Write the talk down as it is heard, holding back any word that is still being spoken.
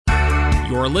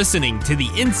You're listening to the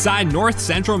Inside North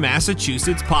Central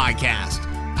Massachusetts podcast,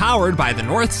 powered by the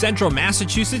North Central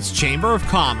Massachusetts Chamber of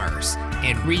Commerce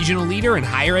and regional leader in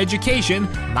higher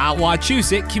education, Mount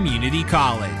Wachusett Community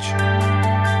College.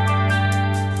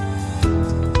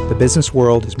 The business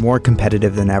world is more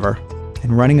competitive than ever,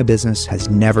 and running a business has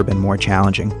never been more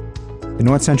challenging. The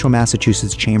North Central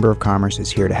Massachusetts Chamber of Commerce is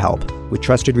here to help with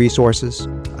trusted resources,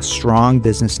 a strong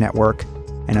business network,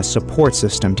 and a support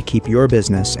system to keep your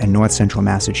business and North Central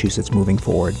Massachusetts moving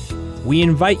forward. We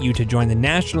invite you to join the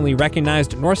nationally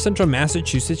recognized North Central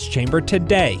Massachusetts Chamber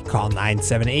today. Call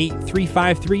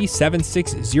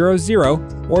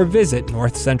 978-353-7600 or visit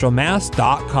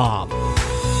northcentralmass.com.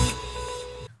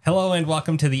 Hello and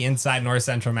welcome to the Inside North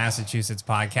Central Massachusetts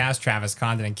podcast. Travis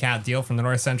Condon and Kat Deal from the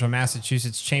North Central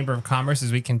Massachusetts Chamber of Commerce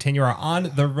as we continue our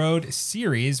On the Road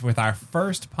series with our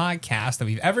first podcast that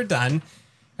we've ever done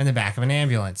in the back of an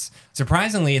ambulance.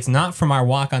 Surprisingly, it's not from our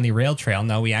walk on the rail trail.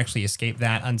 No, we actually escaped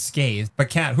that unscathed. But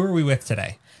Kat, who are we with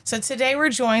today? So today we're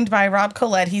joined by Rob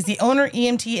Collette. He's the owner,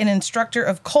 EMT, and instructor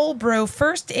of ColBro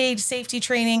First Aid Safety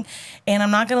Training. And I'm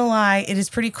not going to lie, it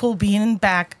is pretty cool being in the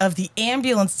back of the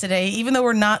ambulance today. Even though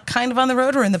we're not kind of on the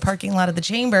road, we're in the parking lot of the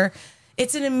chamber.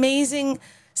 It's an amazing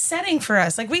setting for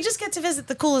us. Like, we just get to visit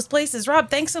the coolest places.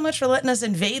 Rob, thanks so much for letting us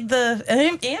invade the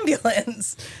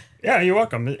ambulance. Yeah, you're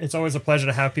welcome. It's always a pleasure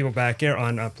to have people back here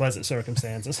on pleasant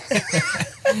circumstances.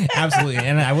 Absolutely.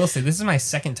 And I will say, this is my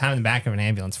second time in the back of an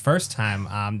ambulance. First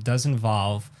time does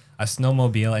involve a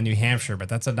snowmobile in New Hampshire, but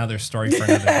that's another story for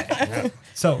another day. Yeah.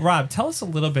 So, Rob, tell us a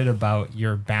little bit about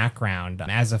your background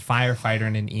as a firefighter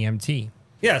and an EMT.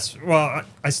 Yes. Well,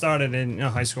 I started in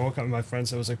high school. A couple of my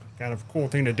friends, it was a kind of cool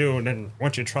thing to do. And then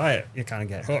once you try it, you kind of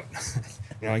get hooked.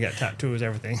 I get tattoos,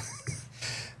 everything.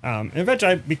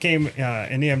 Eventually, I became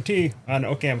an EMT on the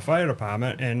Ocam Fire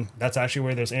Department, and that's actually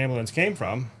where this ambulance came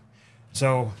from.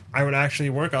 So I would actually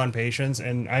work on patients,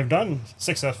 and I've done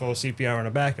successful CPR on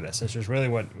the back of this. This is really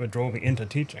what drove me into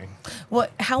teaching.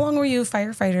 How long were you a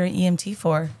firefighter and EMT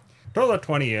for? Total of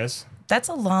 20 years. That's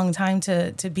a long time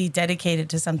to be dedicated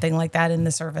to something like that in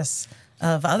the service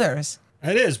of others.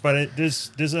 It is, but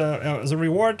there's a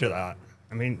reward to that.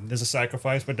 I mean, there's a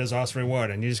sacrifice, but there's also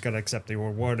reward, and you just got to accept the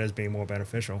reward as being more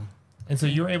beneficial. And so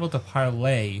you're able to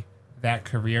parlay that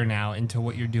career now into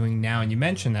what you're doing now. And you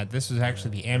mentioned that this was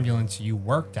actually the ambulance you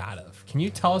worked out of. Can you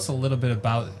tell us a little bit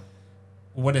about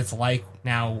what it's like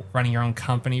now running your own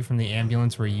company from the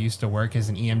ambulance where you used to work as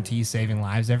an EMT saving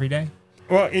lives every day?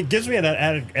 Well, it gives me that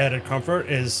added comfort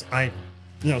is I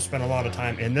spend a lot of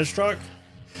time in this truck.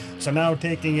 So now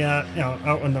taking it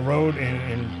out on the road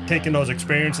and taking those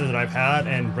experiences that I've had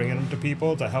and bringing them to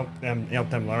people to help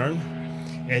them learn,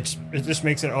 it just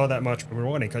makes it all that much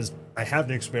rewarding because I have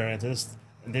the experiences.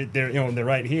 They're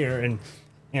right here, and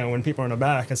when people are in the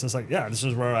back, it's just like, yeah, this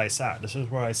is where I sat, and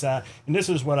this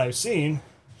is what I've seen.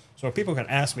 So people can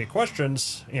ask me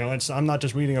questions. I'm not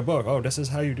just reading a book. Oh, this is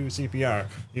how you do CPR.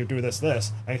 You do this.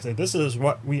 I say this is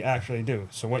what we actually do.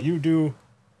 So what you do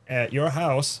at your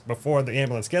house before the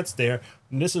ambulance gets there,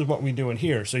 and this is what we do in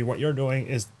here. So what you're doing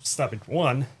is step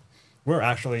 1. We're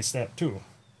actually step 2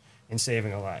 in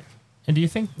saving a life. And do you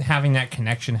think having that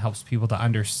connection helps people to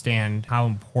understand how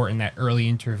important that early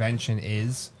intervention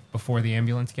is before the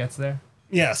ambulance gets there?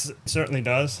 Yes, it certainly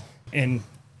does. And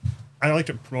I like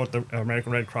to promote the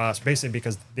American Red Cross basically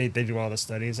because they do all the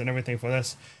studies and everything for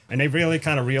this. And they really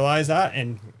kind of realize that.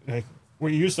 And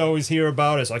what you used to always hear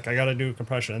about is like, I got to do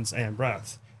compressions and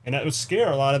breaths. And that would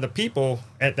scare a lot of the people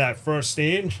at that first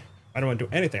stage. I don't want to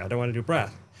do anything. I don't want to do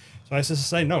breath. So I used to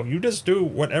say, no, you just do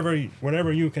whatever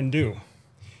you can do.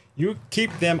 You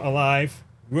keep them alive.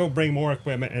 We'll bring more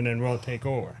equipment, and then we'll take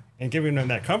over. And giving them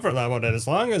that comfort level that as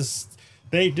long as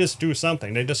they just do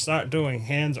something, they just start doing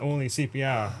hands-only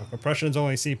CPR, or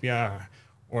compressions-only CPR,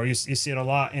 or you see it a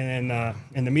lot in the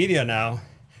media now,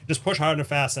 just push hard and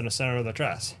fast in the center of the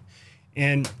chest.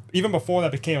 And even before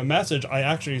that became a message, I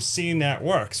actually seen that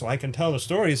work. So I can tell the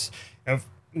stories of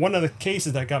one of the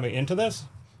cases that got me into this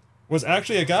was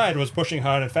actually a guy that was pushing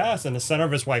hard and fast in the center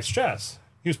of his wife's chest.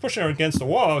 He was pushing her against the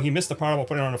wall. He missed the part about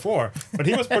putting her on the floor, but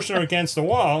he was pushing her against the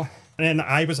wall. And then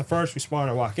I was the first responder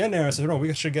to walk in there. I said, "Oh,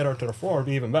 we should get her to the floor. It'd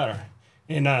be even better."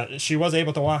 And she was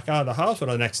able to walk out of the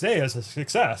hospital the next day as a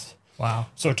success. Wow.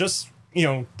 So just,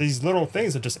 these little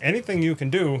things that just anything you can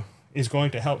do is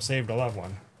going to help save the loved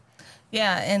one.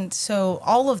 Yeah, and so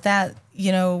all of that,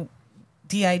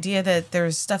 the idea that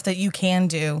there's stuff that you can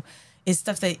do is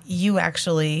stuff that you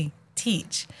actually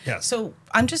teach. Yes. So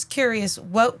I'm just curious,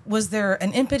 was there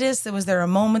an impetus? Was there a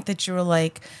moment that you were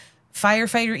like,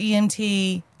 firefighter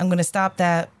EMT, I'm going to stop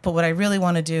that, but what I really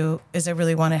want to do is I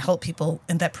really want to help people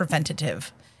in that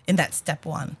preventative in that step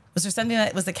one? Was there something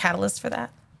that was the catalyst for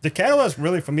that? The catalyst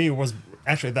really for me was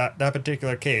actually that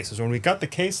particular case. Is when we got the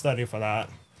case study for that,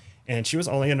 and she was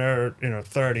only in her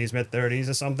 30s, mid 30s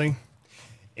or something,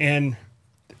 and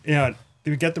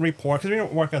you get the report, because we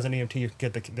don't work as an EMT, you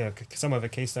get some of the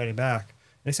case study back.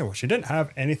 And they said, well, she didn't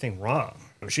have anything wrong.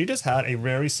 She just had a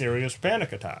very serious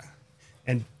panic attack.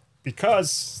 And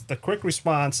because the quick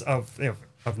response of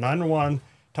 911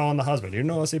 telling the husband, you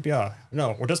know CPR?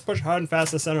 No, we'll just push hard and fast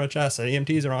to the center of the chest, and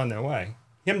EMTs are on their way.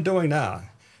 Him doing that,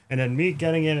 and then me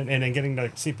getting in and then getting the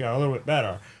CPR a little bit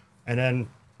better, and then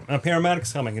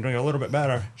paramedics coming and doing a little bit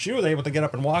better. She was able to get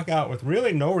up and walk out with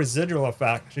really no residual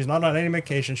effect. She's not on any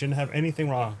medication. She didn't have anything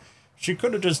wrong. She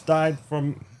could have just died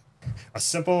from a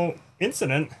simple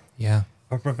incident, a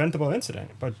preventable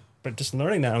incident. But just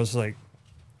learning that, I was like,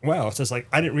 wow, it's just like,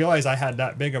 I didn't realize I had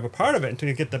that big of a part of it until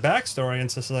you get the backstory. And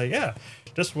it's just like, yeah,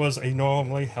 this was a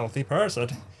normally healthy person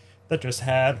that just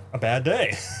had a bad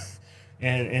day.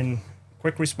 and in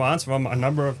quick response from a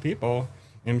number of people,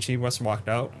 and she was walked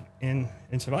out and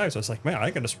survived. So it's like, man,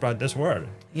 I got to spread this word.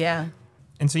 Yeah.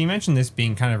 And so you mentioned this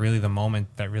being kind of really the moment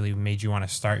that really made you want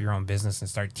to start your own business and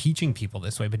start teaching people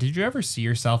this way. But did you ever see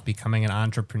yourself becoming an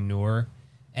entrepreneur?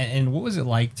 And what was it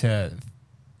like to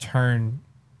turn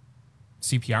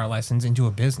CPR lessons into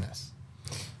a business?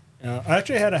 I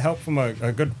actually had help from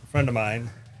a good friend of mine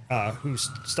who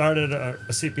started a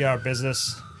CPR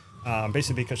business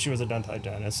basically because she was a dental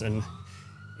hygienist. And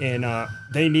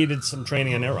they needed some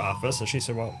training in their office. So she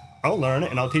said, well, I'll learn it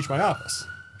and I'll teach my office.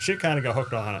 She kind of got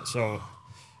hooked on it. So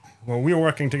when we were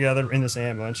working together in this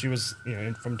ambulance, she was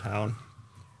from town.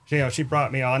 She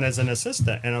brought me on as an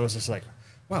assistant. And I was just like,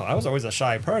 wow, I was always a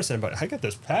shy person, but I get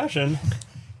this passion.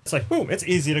 It's like, boom, it's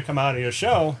easy to come out of your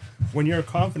show when you're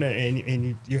confident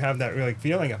and you have that really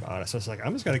feeling about it. So it's like,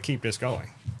 I'm just going to keep this going.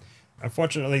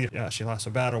 Unfortunately, she lost a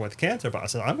battle with cancer, but I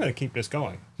said, I'm going to keep this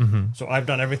going. Mm-hmm. So I've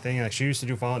done everything. Like, she used to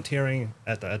do volunteering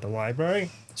at the library.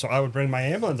 So I would bring my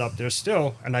ambulance up there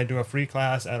still, and I do a free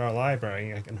class at our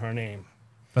library in her name.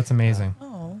 That's amazing.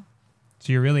 Oh.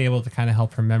 So you're really able to kind of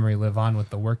help her memory live on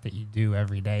with the work that you do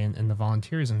every day and the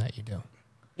volunteerism that you do.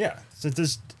 Yeah. So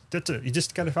you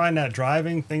just got to find that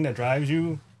driving thing that drives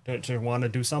you to want to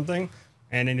do something,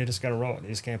 and then you just got to roll it. You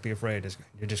just can't be afraid.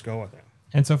 You just go with it.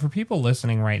 And so for people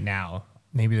listening right now,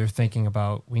 maybe they're thinking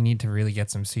about, we need to really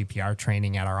get some CPR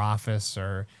training at our office,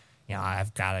 or,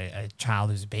 I've got a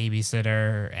child who's a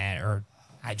babysitter, or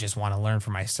I just want to learn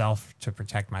for myself to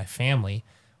protect my family.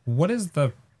 What is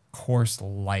the course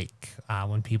like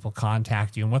when people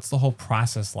contact you, and what's the whole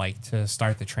process like to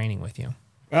start the training with you?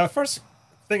 First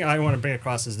thing I want to bring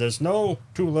across is there's no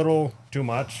too little, too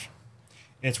much.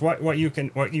 It's what you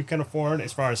can afford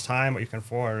as far as time, what you can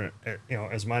afford,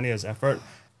 as money as effort.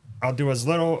 I'll do as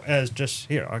little as just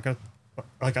here.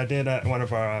 Like I did at one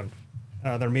of our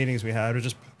other meetings we had. We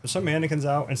just put some mannequins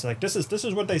out, and it's like, this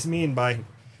is what they mean by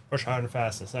push hard and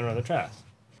fast in the center of the chest.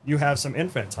 You have some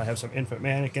infants. I have some infant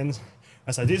mannequins.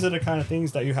 I said, these are the kind of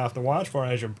things that you have to watch for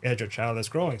as your child is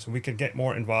growing. So we could get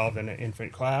more involved in an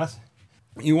infant class.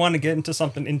 You want to get into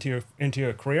something into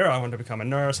your career. I want to become a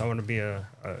nurse. I want to be a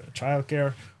child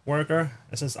care worker.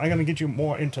 It says, I'm going to get you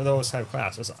more into those type of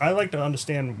classes. I like to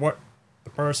understand what the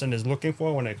person is looking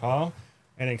for when they call,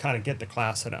 and then kind of get the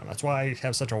class to them. That's why I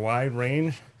have such a wide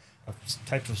range of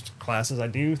types of classes I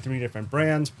do, 3 different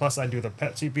brands, plus I do the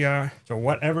pet CPR. So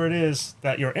whatever it is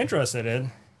that you're interested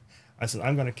in, I said,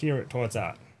 I'm going to gear it towards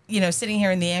that. Sitting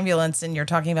here in the ambulance and you're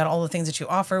talking about all the things that you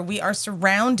offer, we are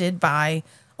surrounded by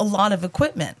a lot of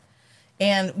equipment.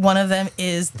 And one of them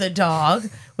is the dog,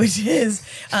 which is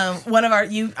one of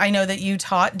I know that you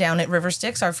taught down at River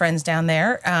Styx, our friends down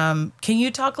there. Can you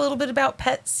talk a little bit about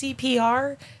pet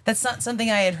CPR? That's not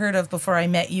something I had heard of before I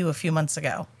met you a few months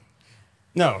ago.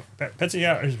 No, pet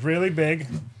CPR is really big.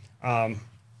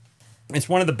 It's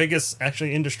one of the biggest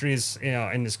actually industries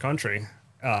in this country.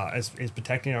 Is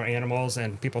protecting our animals,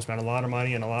 and people spend a lot of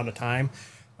money and a lot of time.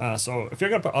 So if you're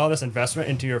going to put all this investment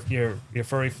into your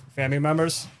furry family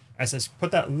members, I says, put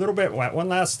that little bit, one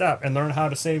last step, and learn how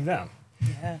to save them.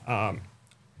 Yeah.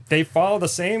 They follow the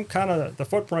same kind of the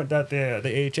footprint that the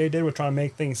AHA did with trying to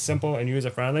make things simple and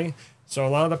user friendly. So a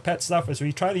lot of the pet stuff is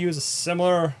we try to use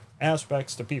similar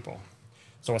aspects to people.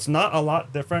 So it's not a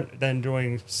lot different than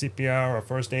doing CPR or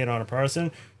first aid on a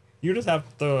person. You just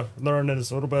have to learn that it's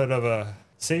a little bit of a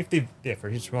safety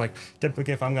difference. Like,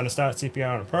 typically, if I'm going to start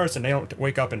CPR on a person, they don't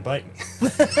wake up and bite me.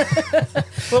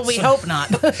 Well, we hope not.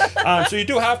 So you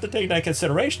do have to take that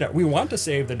consideration that we want to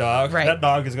save the dog. Right. That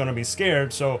dog is going to be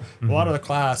scared. So a lot of the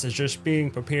class is just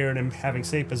being prepared and having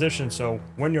safe positions. So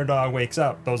when your dog wakes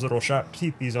up, those little sharp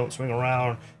teethies don't swing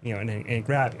around, and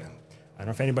grab you. don't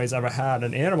know if anybody's ever had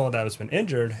an animal that has been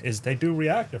injured, is they do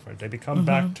react different. They become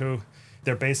back to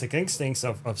their basic instincts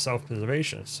of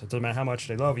self-preservation. So it doesn't matter how much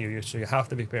they love you, so you have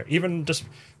to be prepared. Even just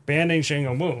bandaging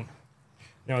a wound.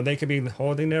 They could be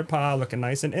holding their paw, looking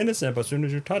nice and innocent, but as soon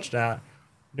as you touch that,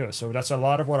 do it. So that's a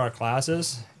lot of what our class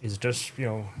is just,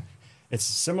 it's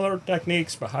similar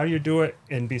techniques, but how do you do it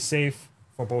and be safe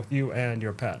for both you and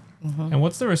your pet? And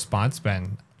what's the response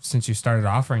been since you started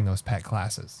offering those pet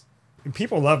classes?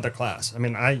 People love the class. I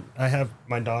mean, I have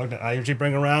my dog that I usually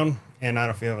bring around, and I don't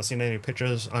know if you've ever seen any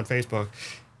pictures on Facebook,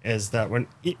 is that when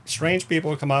strange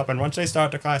people come up and once they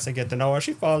start the class, they get to know her.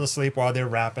 She falls asleep while they're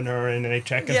wrapping her and they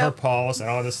checking her pulse and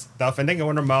all this stuff, and they go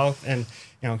in her mouth, and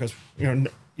because in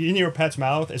your pet's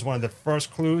mouth is one of the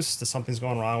first clues that something's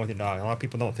going wrong with your dog. A lot of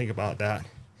people don't think about that.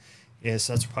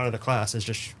 That's part of the class, is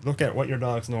just look at what your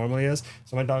dog's normally is.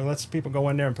 So my dog lets people go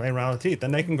in there and play around with teeth.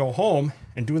 Then they can go home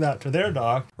and do that to their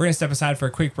dog. We're going to step aside for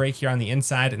a quick break here on the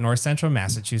Inside North Central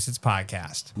Massachusetts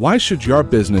podcast. Why should your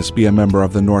business be a member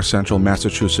of the North Central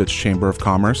Massachusetts Chamber of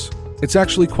Commerce? It's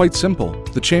actually quite simple.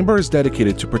 The Chamber is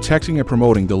dedicated to protecting and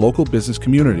promoting the local business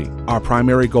community. Our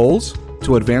primary goals?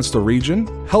 To advance the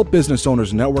region, help business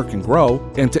owners network and grow,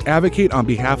 and to advocate on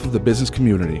behalf of the business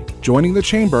community. Joining the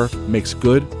Chamber makes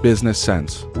good business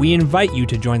sense. We invite you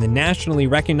to join the nationally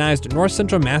recognized North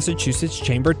Central Massachusetts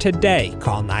Chamber today.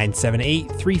 Call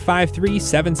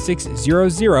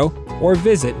 978-353-7600 or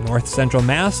visit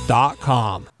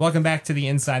northcentralmass.com. Welcome back to the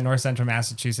Inside North Central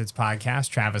Massachusetts podcast.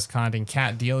 Travis, Condon,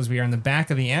 Cat Deal, as we are in the back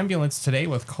of the ambulance today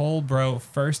with ColBro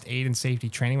First Aid and Safety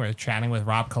Training. We're chatting with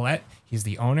Rob Collette. He's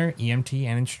the owner, EMT,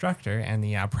 and instructor, and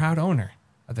the proud owner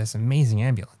of this amazing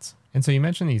ambulance. And so you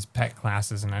mentioned these pet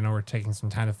classes, and I know we're taking some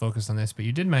time to focus on this, but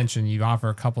you did mention you offer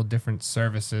a couple different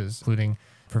services, including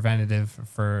preventative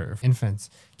for infants.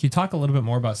 Can you talk a little bit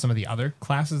more about some of the other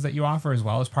classes that you offer as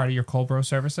well as part of your ColBro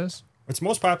services? What's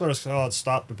most popular is called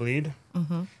Stop the Bleed.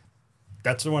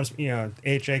 That's the ones,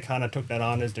 AHA kind of took that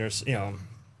on as there's, the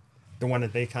one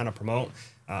that they kind of promote.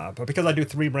 But because I do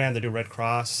 3 brands, I do Red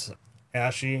Cross,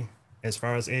 ASHI. As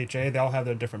far as AHA, they all have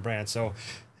their different brands. So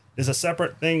there's a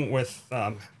separate thing with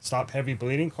Stop Heavy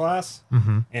Bleeding class,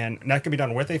 and that can be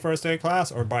done with a first aid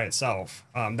class or by itself.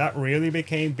 That really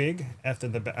became big after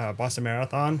the Boston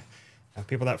Marathon.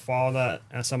 People that follow that,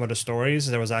 some of the stories,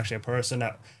 there was actually a person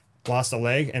that lost a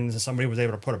leg and somebody was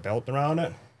able to put a belt around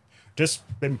it. Just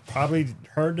they probably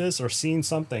heard this or seen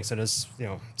something. So there's,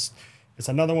 it's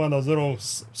another one of those little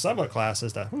sublet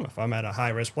classes that if I'm at a high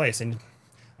risk place, and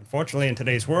unfortunately, in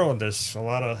today's world, there's a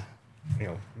lot of,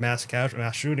 mass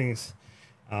shootings,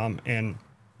 and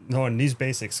knowing these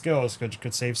basic skills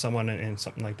could save someone in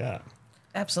something like that.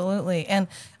 Absolutely. And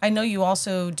I know you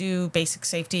also do basic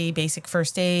safety, basic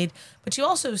first aid, but you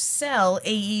also sell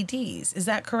AEDs. Is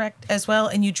that correct as well?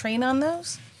 And you train on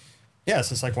those?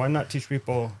 Yes. It's like, why not teach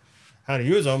people how to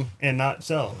use them and not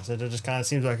sell them? So it just kind of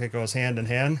seems like it goes hand in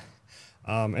hand.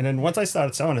 And then once I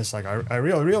started selling, it's like I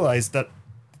really realized that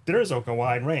there's a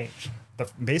wide range. The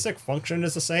basic function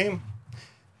is the same,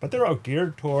 but they're all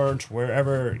geared towards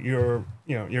wherever you're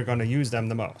going to use them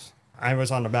the most. I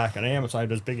was on the back of the ambulance, so I had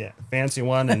this big fancy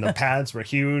one, and the pads were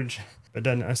huge. But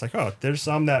then I was like, there's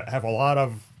some that have a lot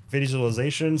of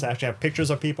visualizations, actually have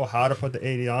pictures of people, how to put the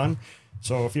AED on.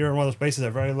 So if you're in one of those places that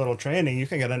have very little training, you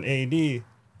can get an AED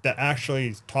that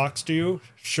actually talks to you,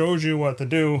 shows you what to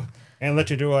do, and let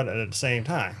you do it at the same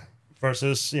time.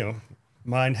 Versus,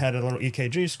 mine had a little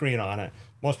EKG screen on it.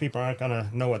 Most people aren't going to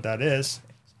know what that is,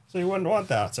 so you wouldn't want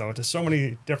that. So there's so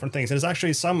many different things. There's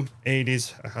actually some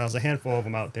AEDs, there's a handful of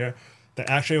them out there, that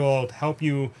actually will help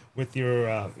you with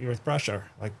your pressure,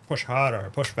 like push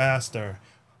harder, push faster,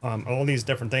 all these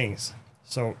different things.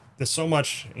 So there's so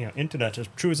much into that.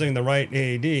 Just choosing the right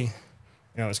AED,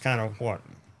 is kind of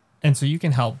important. And so you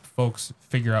can help folks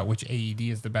figure out which AED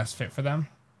is the best fit for them?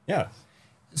 Yeah.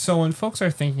 So when folks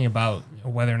are thinking about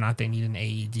whether or not they need an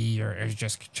AED or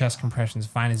just chest compressions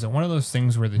fine, is it one of those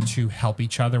things where the two help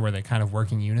each other, where they kind of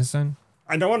work in unison?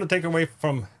 I don't want to take away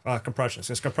from compressions,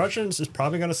 because compressions is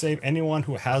probably going to save anyone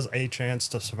who has a chance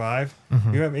to survive.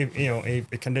 If you have a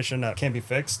condition that can be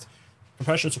fixed,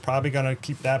 compressions are probably going to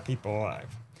keep that people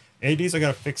alive. AEDs are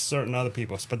going to fix certain other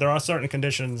people's, but there are certain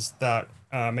conditions that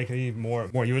make it even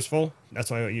more useful. That's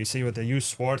why you see with the youth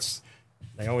sports,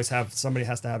 they always have, somebody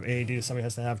has to have AED, somebody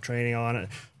has to have training on it.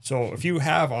 So if you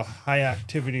have a high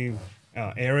activity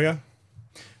area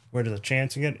where there's a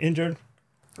chance to get injured,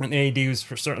 an AED is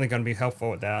certainly going to be helpful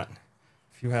with that.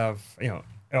 If you have,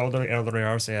 elderly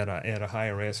obviously at a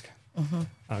higher risk.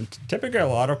 Typically, a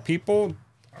lot of people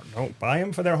don't buy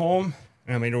them for their home.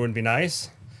 I mean, it would be nice.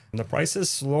 And the prices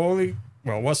slowly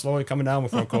well, was slowly coming down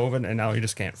before COVID, and now you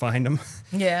just can't find them.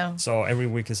 Yeah. So every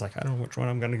week is like, I don't know which one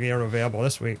I'm going to get available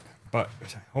this week. But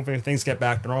hopefully things get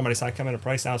back to normal. They start coming to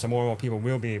price down, so more and more people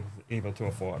will be able to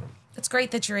afford them. It's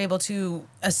great that you're able to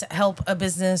help a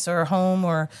business or a home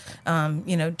or,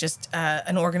 just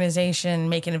an organization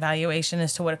make an evaluation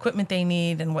as to what equipment they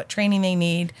need and what training they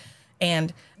need.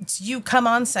 And you come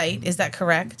on site, is that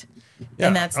correct? Yeah,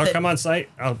 and that's I'll come on site.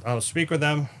 I'll speak with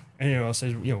them, and I'll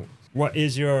say, what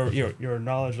is your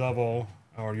knowledge level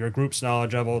or your group's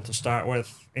knowledge level to start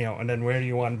with, and then where do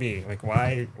you want to be? Like,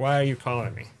 why are you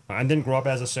calling me? I didn't grow up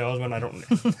as a salesman. I don't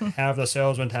have the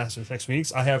salesman task for 6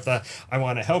 weeks. I have I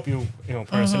want to help you,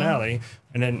 personality,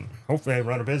 and then hopefully I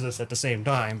run a business at the same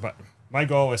time. But my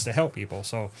goal is to help people.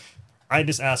 So I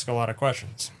just ask a lot of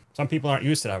questions. Some people aren't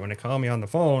used to that when they call me on the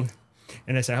phone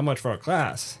and they say, how much for a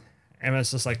class? And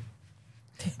it's just like,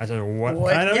 I said, what do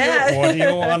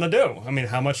you want to do? I mean,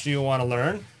 how much do you want to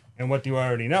learn? And what do you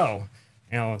already know?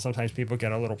 And sometimes people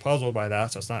get a little puzzled by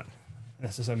that. So it's not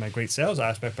necessarily my great sales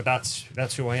aspect, but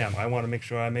that's who I am. I want to make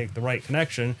sure I make the right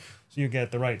connection so you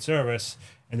get the right service.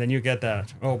 And then you get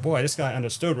that, oh boy, this guy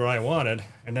understood what I wanted.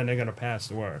 And then they're going to pass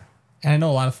the word. And I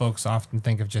know a lot of folks often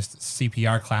think of just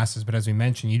CPR classes, but as we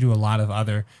mentioned, you do a lot of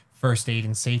other first aid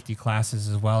and safety classes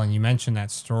as well. And you mentioned that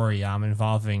story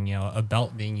involving, a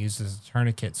belt being used as a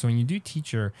tourniquet. So when you do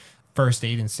teach your first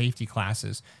aid and safety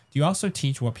classes, do you also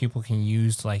teach what people can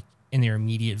use like in their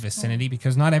immediate vicinity?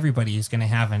 Because not everybody is going to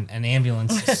have an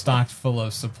ambulance stocked full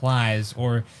of supplies,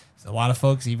 or a lot of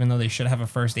folks, even though they should have a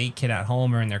first aid kit at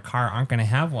home or in their car, aren't going to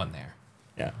have one there.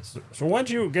 Yeah. So once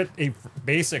you get a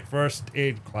basic first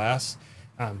aid class,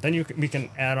 then we can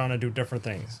add on and do different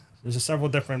things. There's several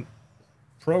different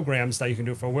programs that you can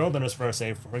do for wilderness first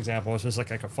aid, for example. It's just like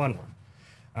a fun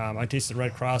one. I teach the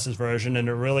Red Cross's version, and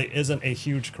it really isn't a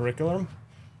huge curriculum.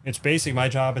 It's basically my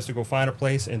job is to go find a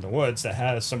place in the woods that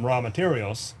has some raw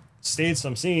materials, stage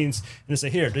some scenes, and say,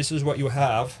 here, this is what you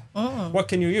have. What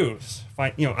can you use?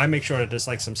 I make sure that there's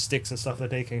like some sticks and stuff that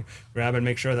they can grab, and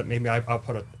make sure that maybe I'll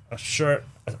put a shirt,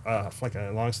 like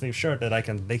a long sleeve shirt that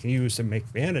they can use to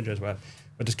make bandages with.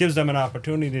 But this gives them an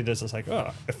opportunity to just like,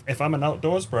 if I'm an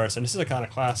outdoors person, this is the kind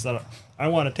of class that I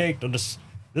want to take. This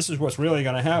is what's really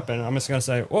going to happen. I'm just going to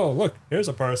say, oh, look, here's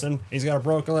a person. He's got a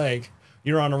broken leg.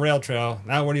 You're on a rail trail.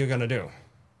 Now what are you going to do?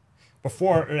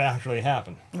 Before it actually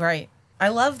happened. Right. I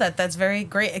love that. That's very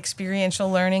great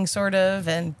experiential learning, sort of,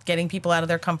 and getting people out of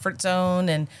their comfort zone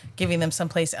and giving them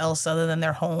someplace else other than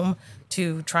their home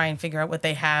to try and figure out what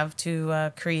they have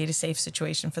to create a safe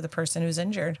situation for the person who's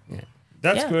injured. Yeah.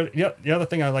 That's good. Yeah. The other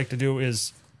thing I like to do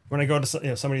is when I go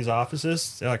to somebody's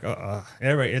offices, they're like,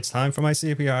 anyway, it's time for my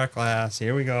CPR class.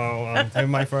 Here we go. I'm taking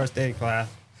my first aid class.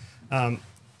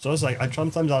 So it's like,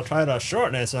 sometimes I'll try to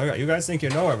shorten it. So you guys think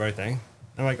you know everything.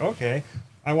 I'm like, okay.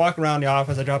 I walk around the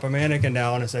office, I drop a mannequin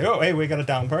down and say, oh, hey, we got a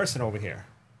down person over here.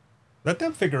 Let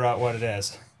them figure out what it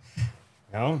is.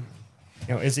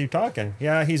 Is he talking?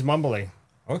 Yeah, he's mumbling.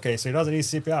 Okay, so he doesn't need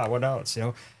CPR. What else?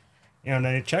 And then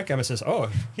they check him and says,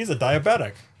 oh, he's a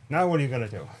diabetic. Now what are you going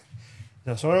to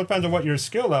do? So it depends on what your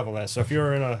skill level is. So if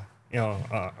you're in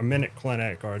a minute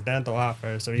clinic or a dental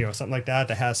office or something like that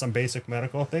has some basic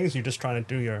medical things, you're just trying to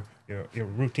do your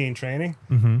routine training.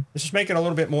 Mm-hmm. Let's just make it a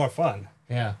little bit more fun.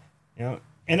 Yeah.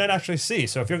 And then actually see.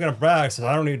 So if you're going to brag, say,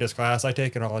 I don't need this class, I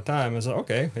take it all the time. It's like,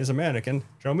 okay, here's a mannequin.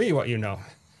 Show me what you know.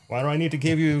 Why do I need to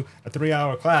give you a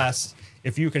 3-hour class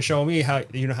if you can show me how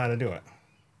you know how to do it?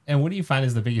 And what do you find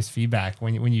is the biggest feedback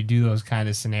when you do those kind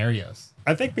of scenarios?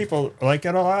 I think people like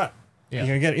it a lot. Yeah.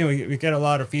 You get a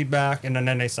lot of feedback, and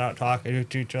then they start talking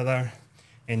to each other,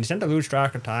 and you tend to lose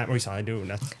track of time. At least I do, and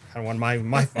that's kind of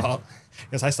my fault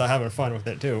because I start having fun with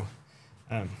it too.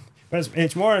 But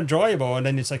it's more enjoyable, and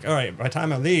then it's like, all right, by the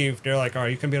time I leave, they're like, all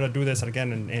right, you can be able to do this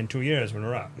again in 2 years when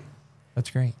we're up. That's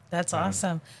great. That's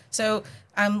awesome. So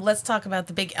let's talk about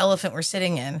the big elephant we're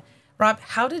sitting in. Rob,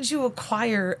 how did you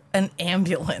acquire an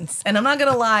ambulance? And I'm not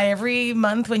going to lie, every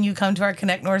month when you come to our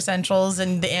Connect North Centrals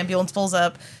and the ambulance pulls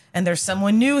up and there's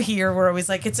someone new here, we're always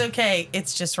like, it's okay,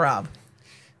 it's just Rob.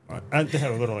 I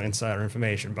have a little insider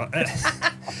information, but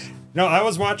no, I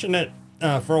was watching it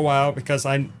for a while because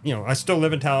I still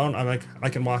live in town. I'm like, I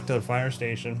can walk to the fire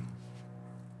station.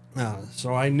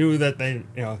 So I knew that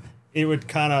it would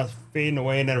kind of fade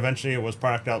away, and then eventually it was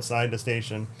parked outside the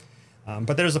station.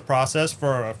 But there's a process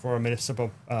for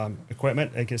municipal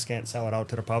equipment. They just can't sell it out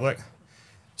to the public.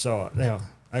 So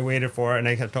I waited for it, and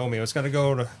they had told me they're going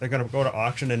to go to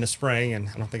auction in the spring, and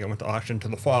I don't think it went to auction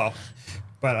until the fall.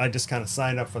 But I just kind of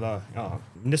signed up for the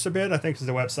municipal bid, I think is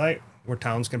the website where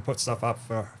towns can put stuff up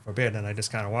for bid, and I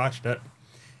just kind of watched it,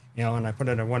 and I put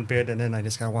it in one bid, and then I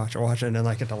just kind of watch it, and then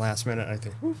like at the last minute, I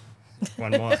think,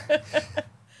 one more.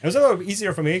 It was a little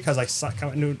easier for me because I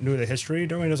kind of knew the history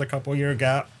during. There was a couple-year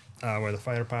gap where the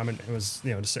fire department was,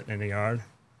 just sitting in the yard.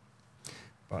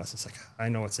 But it's just like, I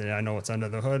know what's in it. I know what's under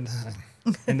the hood.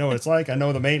 I know what it's like. I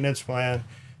know the maintenance plan.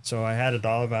 So I had a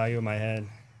dollar value in my head.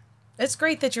 It's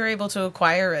great that you're able to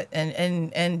acquire it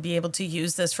and be able to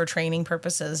use this for training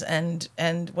purposes. And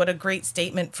what a great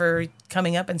statement for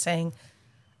coming up and saying,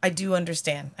 I do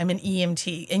understand. I'm an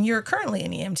EMT. And you're currently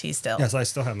an EMT still. Yes, I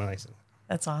still have my license.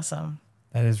 That's awesome.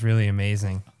 That is really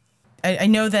amazing. I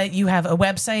know that you have a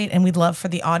website, and we'd love for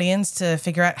the audience to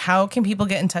figure out how can people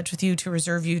get in touch with you to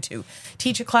reserve you to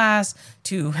teach a class,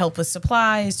 to help with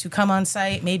supplies, to come on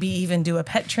site, maybe even do a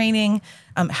pet training.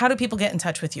 How do people get in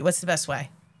touch with you? What's the best way?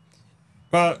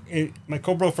 Well, my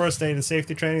ColBro first aid and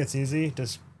safety training, it's easy.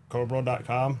 Just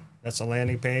ColBro.com. That's a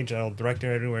landing page. That'll direct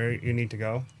you everywhere you need to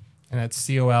go. And that's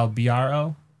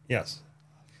ColBro? Yes.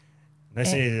 And I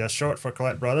say that's short for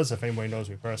Collette Brothers, if anybody knows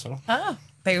me personal. Oh,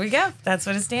 there we go. That's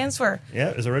what it stands for. Yeah,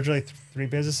 it was originally 3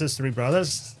 businesses, 3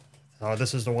 brothers. So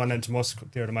this is the one that's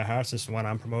most dear to my heart. This is the one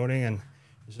I'm promoting, and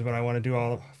this is what I want to do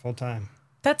all full time.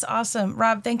 That's awesome.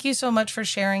 Rob, thank you so much for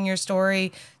sharing your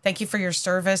story. Thank you for your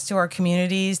service to our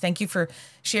communities. Thank you for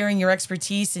sharing your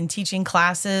expertise in teaching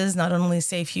classes, not only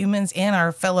Safe Humans and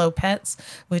our fellow pets,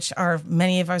 which are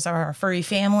many of us are our furry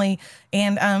family.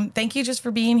 And thank you just for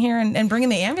being here and bringing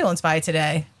the ambulance by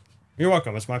today. You're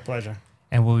welcome. It's my pleasure.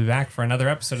 And we'll be back for another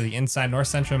episode of the Inside North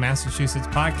Central Massachusetts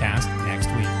podcast next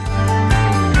week.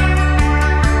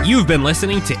 You've been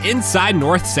listening to Inside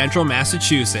North Central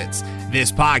Massachusetts.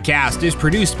 This podcast is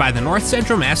produced by the North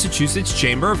Central Massachusetts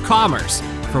Chamber of Commerce.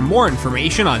 For more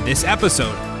information on this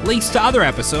episode, links to other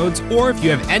episodes, or if you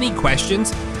have any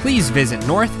questions, please visit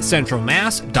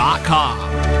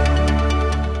northcentralmass.com.